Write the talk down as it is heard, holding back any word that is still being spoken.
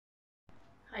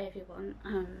Hi everyone,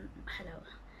 hello.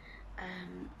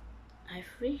 I've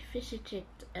revisited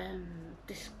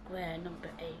this square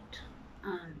number 8.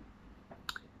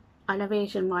 And the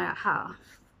reason why I have,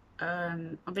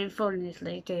 I've been following this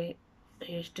lady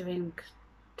who's doing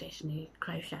Disney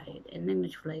crochet, an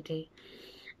English lady.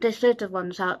 There's loads of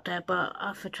ones out there, but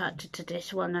I've attracted to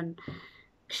this one, and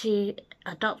she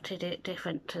adopted it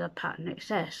different to the pattern it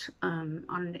says,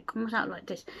 and it comes out like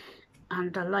this.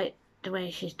 And I like the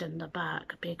way she's done the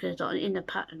back, because in the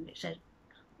pattern it said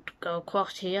go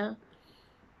across here,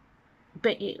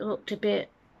 but it looked a bit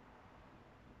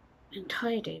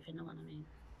untidy, if you know what I mean.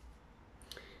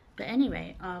 But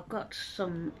anyway, I've got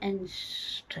some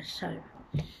ends to sew,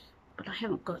 but I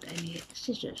haven't got any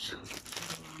scissors.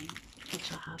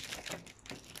 Yes, I have.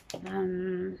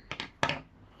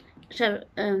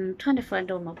 Trying to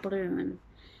find all my blue, and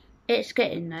it's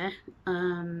getting there.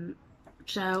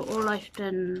 So all I've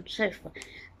done so far,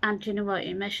 and you know what,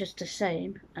 it measures the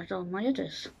same as all my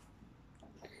others.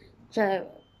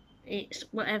 So it's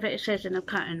whatever it says in the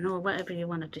pattern, or whatever you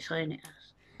want to design it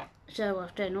as. So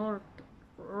I've done all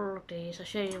of these. I'll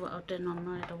show you what I've done on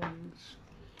my other ones.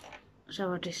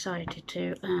 So I decided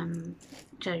to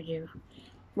show you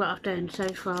what I've done so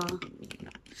far.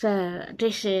 So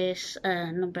this is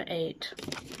number 8,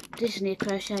 Disney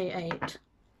Crochet 8.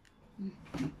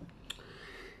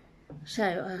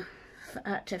 So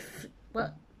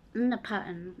well, in the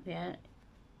pattern, yeah,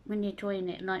 when you're drawing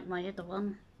it like my other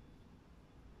one,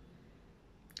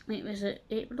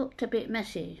 it looked a bit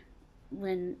messy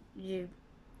when the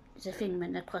thing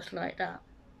went across like that.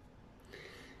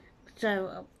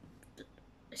 So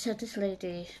this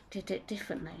lady did it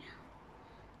differently.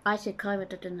 I think I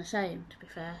would have done the same, to be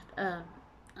fair.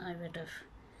 I would have,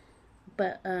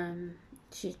 but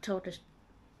she told us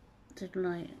to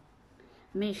like.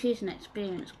 I mean, she's an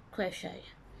experienced crochet,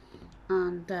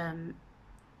 and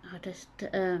I just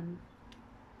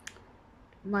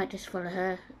might just follow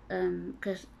her,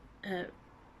 because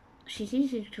she's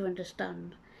easy to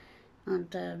understand,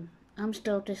 and I'm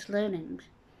still just learning.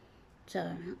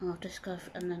 So I'll just go,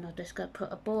 and then I'll just go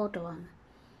put a border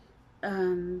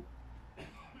on.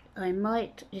 I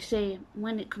might, you see,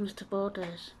 when it comes to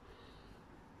borders,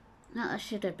 that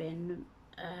should have been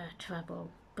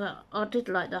treble. But I did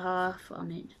like the half on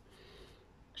it.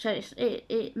 So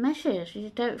it measures.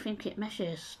 You don't think it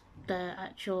measures the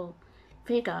actual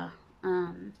figure.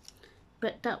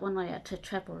 But that one I had to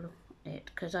treble it,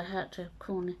 because I had to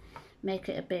make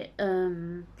it a bit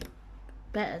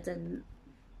better than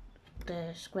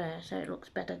the square, so it looks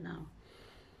better now.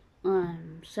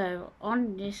 So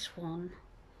on this one,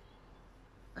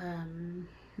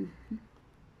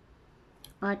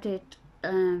 I did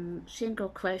single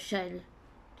crochet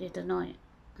the other night.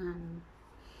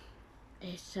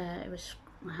 It was,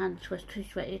 my hands was too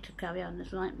sweaty to carry on.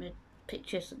 It's like with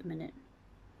pictures at the minute.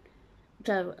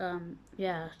 So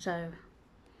yeah, so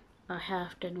I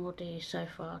have done all these so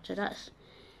far. So that's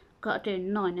got to do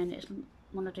 9, and it's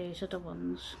one of these other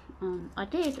ones. I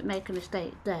did make a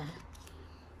mistake there.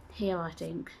 Here I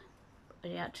think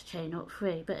you had to chain up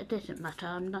 3, but it doesn't matter.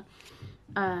 I'm not.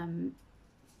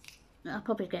 I'll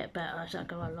probably get better as I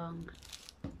go along.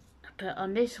 But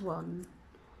on this one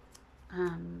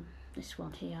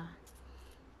here,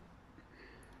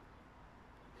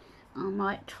 I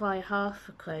might try half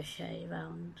a crochet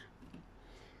round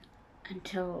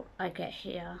until I get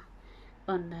here,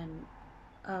 and then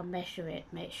I'll measure it,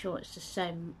 make sure it's the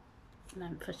same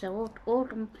length. So all of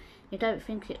them, you don't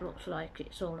think it looks like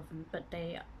it's all of them, but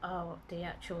they are the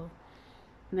actual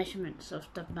measurements of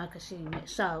the magazine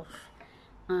itself.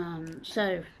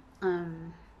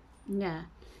 Yeah,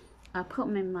 I'll put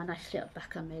them in my nice little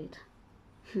back I made.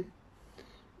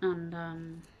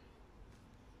 And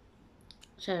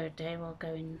so they will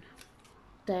go in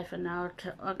there for now.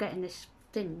 I'm getting this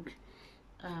thing,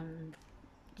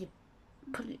 you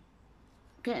put it,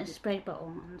 get a spray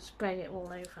bottle and spray it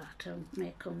all over to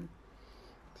make them.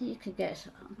 I think you can get,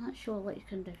 I'm not sure what you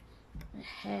can do. The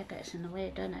hair gets in the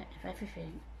way, doesn't it, of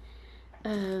everything.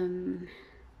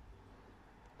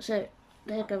 So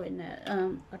they're going there.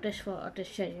 I just thought I'd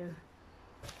just show you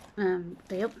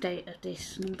the update of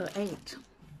this number 8.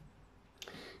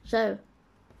 So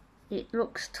it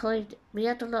looks tied. We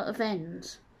had a lot of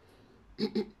ends.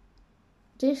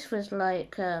 This was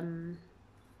like now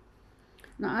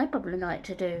I probably like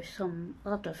to do some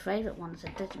other favourite ones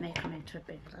that did make them into a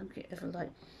big blanket.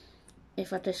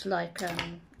 If I just like a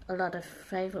lot of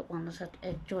favourite ones I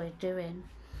enjoy doing,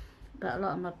 but a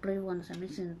lot of my blue ones are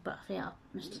missing. But I think I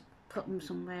must put them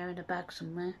somewhere in a bag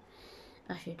somewhere,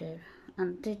 as you do,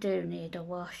 and they do need a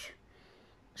wash.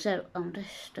 So I'm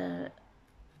just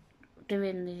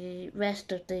doing the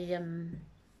rest of the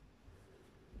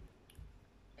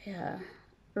yeah,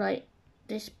 like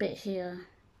this bit here.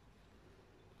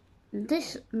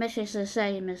 This measures the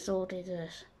same as all the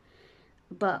others,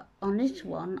 but on this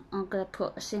one I'm going to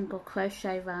put a single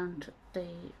crochet around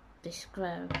this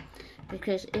row,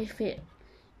 because if it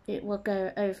will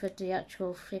go over the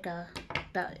actual figure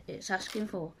that it's asking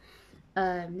for.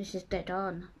 This is dead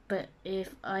on, but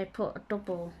if I put a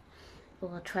double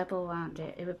or a treble around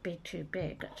it, it would be too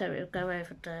big, so it would go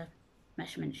over the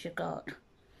measurements you got.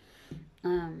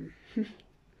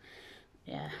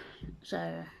 Yeah,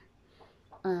 so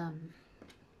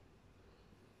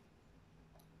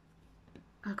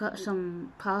I've got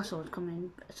some parcels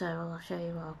coming, so I'll show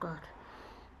you what I've got.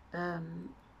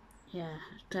 Yeah,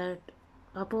 so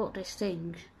I bought this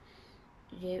thing.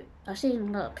 I've seen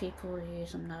a lot of people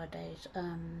use them nowadays.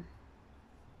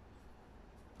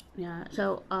 Yeah,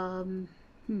 so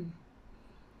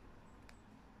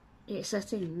it's a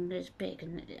thing that's big,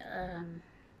 and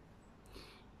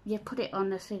you put it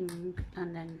on the thing,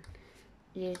 and then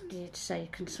you'd say you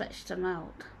can stretch them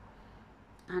out,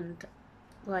 and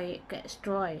while it gets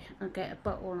dry, I get a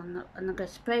bottle and I'm going to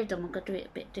spray them. I'm going to do it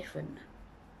a bit different,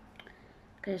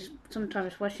 because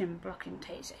sometimes washing and blocking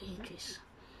takes ages.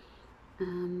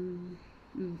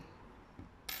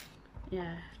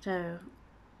 Yeah, so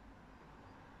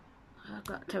I've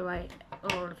got to write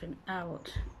all of it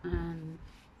out.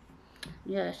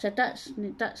 Yeah, so that's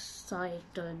side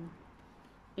done.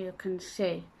 You can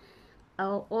see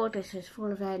all this is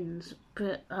full of ends,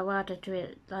 but I'd rather do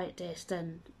it like this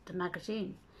than the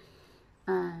magazine.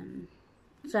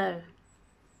 So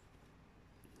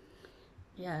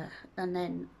yeah, and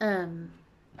then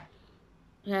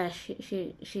yeah,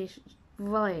 she's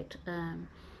right.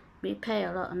 We pay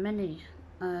a lot of money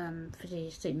for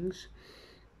these things,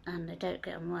 and they don't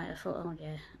get them right. I thought, oh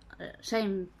yeah,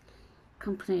 same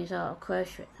companies are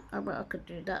crochet. I could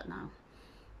do that now,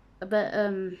 but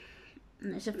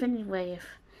it's a funny way of,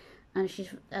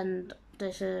 and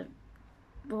there's a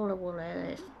ball of wool there,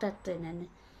 it's dead thin, and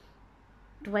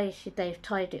the way they've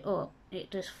tied it up,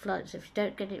 it just floats. If you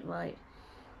don't get it right,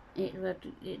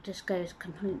 it just goes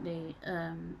completely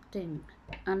thin,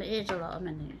 and it is a lot of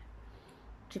money,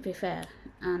 to be fair,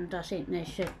 and I think they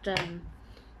should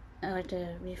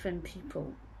either refund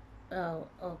people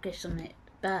or give them it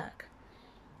back,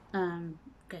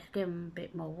 give them a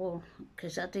bit more wool,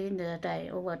 because at the end of the day,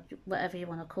 or whatever you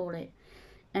want to call it,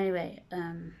 anyway,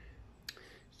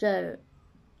 so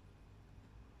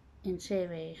in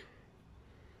theory,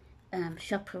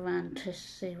 shop around to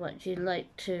see what you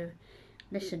like to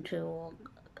listen to,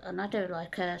 and I do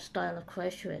like her style of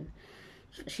crocheting.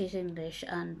 She's English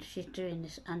and she's doing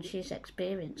this, and she's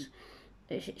experienced.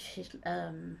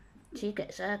 She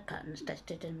gets her patterns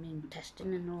tested and in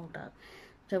testing and all that.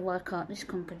 So why can't this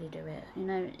company do it? You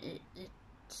know,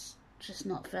 it's just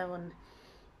not fair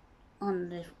on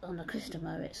the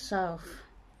customer itself.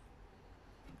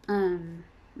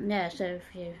 Yeah. So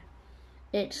if you,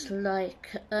 it's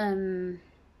like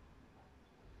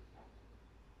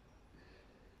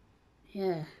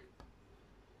yeah.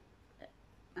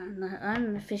 And I'm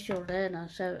an official learner,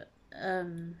 so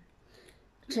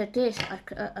so this I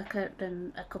could have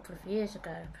done a couple of years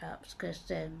ago, perhaps, because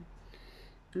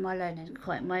my learning is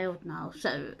quite mild now.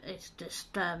 So it's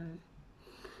just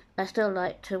I still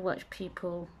like to watch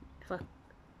people if I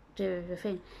do the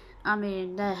thing. I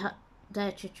mean, their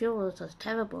tutorials are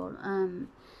terrible.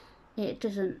 It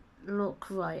doesn't look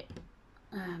right.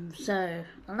 So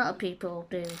a lot of people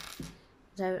do.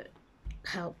 They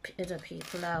help other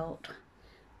people out,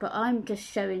 but I'm just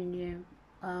showing you.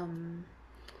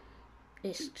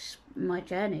 It's just my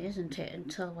journey, isn't it?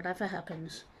 Until whatever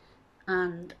happens,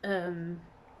 and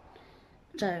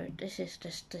so this is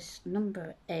just this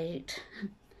number 8.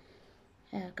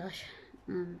 Oh gosh,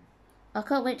 I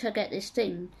can't wait to get this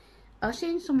thing. I've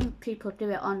seen some people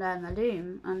do it on their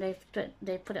loom, and they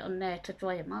put it on there to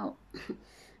dry them out.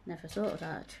 Never thought of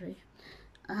that actually.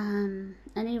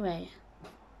 Anyway,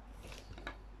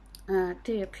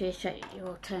 do appreciate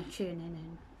your tuning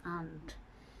in, and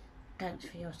thanks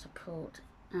for your support.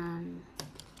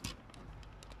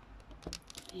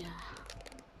 Yeah.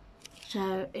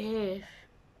 So if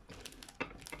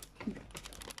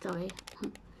sorry.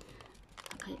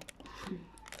 Okay.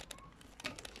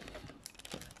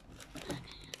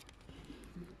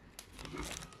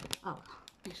 Oh,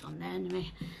 it's on there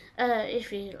anyway.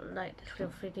 If you like this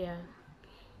little video,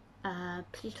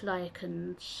 please like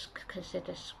and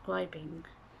consider subscribing.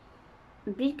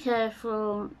 Be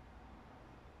careful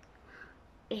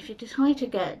if you decide to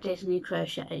get Disney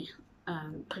crochet.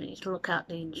 Please look at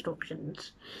the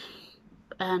instructions.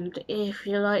 And if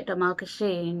you like the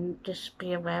magazine, just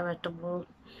be aware of the wool.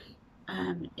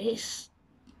 It's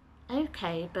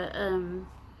okay, but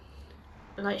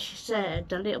like she said,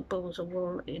 the little balls of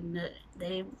wool in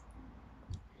they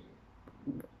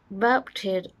wrapped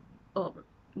it up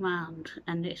round,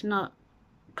 and it's not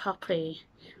properly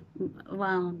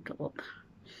wound up.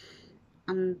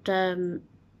 And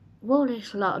wool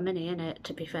is a lot of money in it,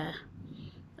 to be fair,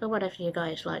 or whatever you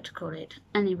guys like to call it.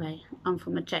 Anyway, I'm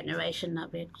from a generation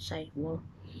that we say wool.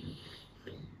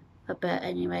 But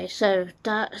anyway, so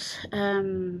that's I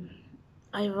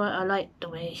like the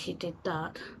way she did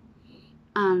that,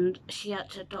 and she had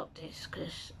to adopt this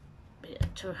because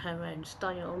to her own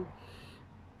style.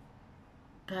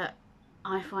 But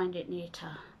I find it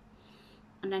neater.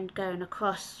 And then going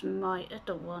across my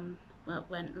other one that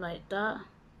went like that,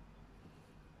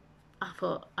 I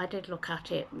thought, I did look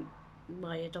at it,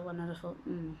 my other one, and I thought,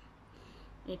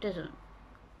 it doesn't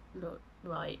look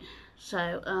right.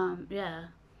 So yeah,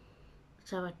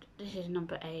 so this is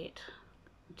number 8,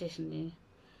 Disney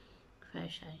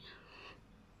crochet,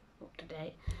 up to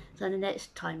date. So the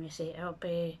next time you see it, it'll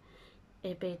be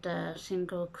the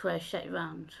single crochet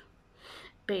round.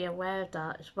 Be aware of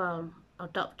that as well.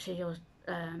 Adopt to your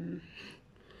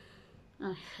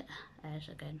there's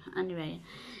again. Anyway,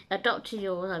 adopt to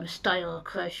your style of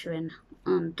crocheting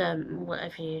and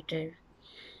whatever you do.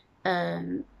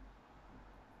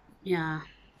 Yeah.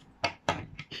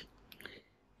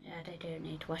 Yeah, they do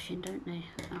need washing, don't they?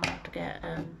 I'll have to get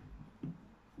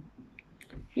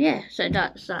yeah, so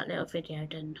that's that little video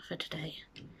done for today.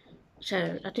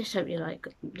 So I just hope you like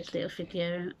this little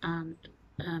video, and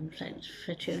thanks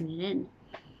for tuning in.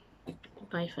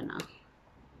 Bye for now.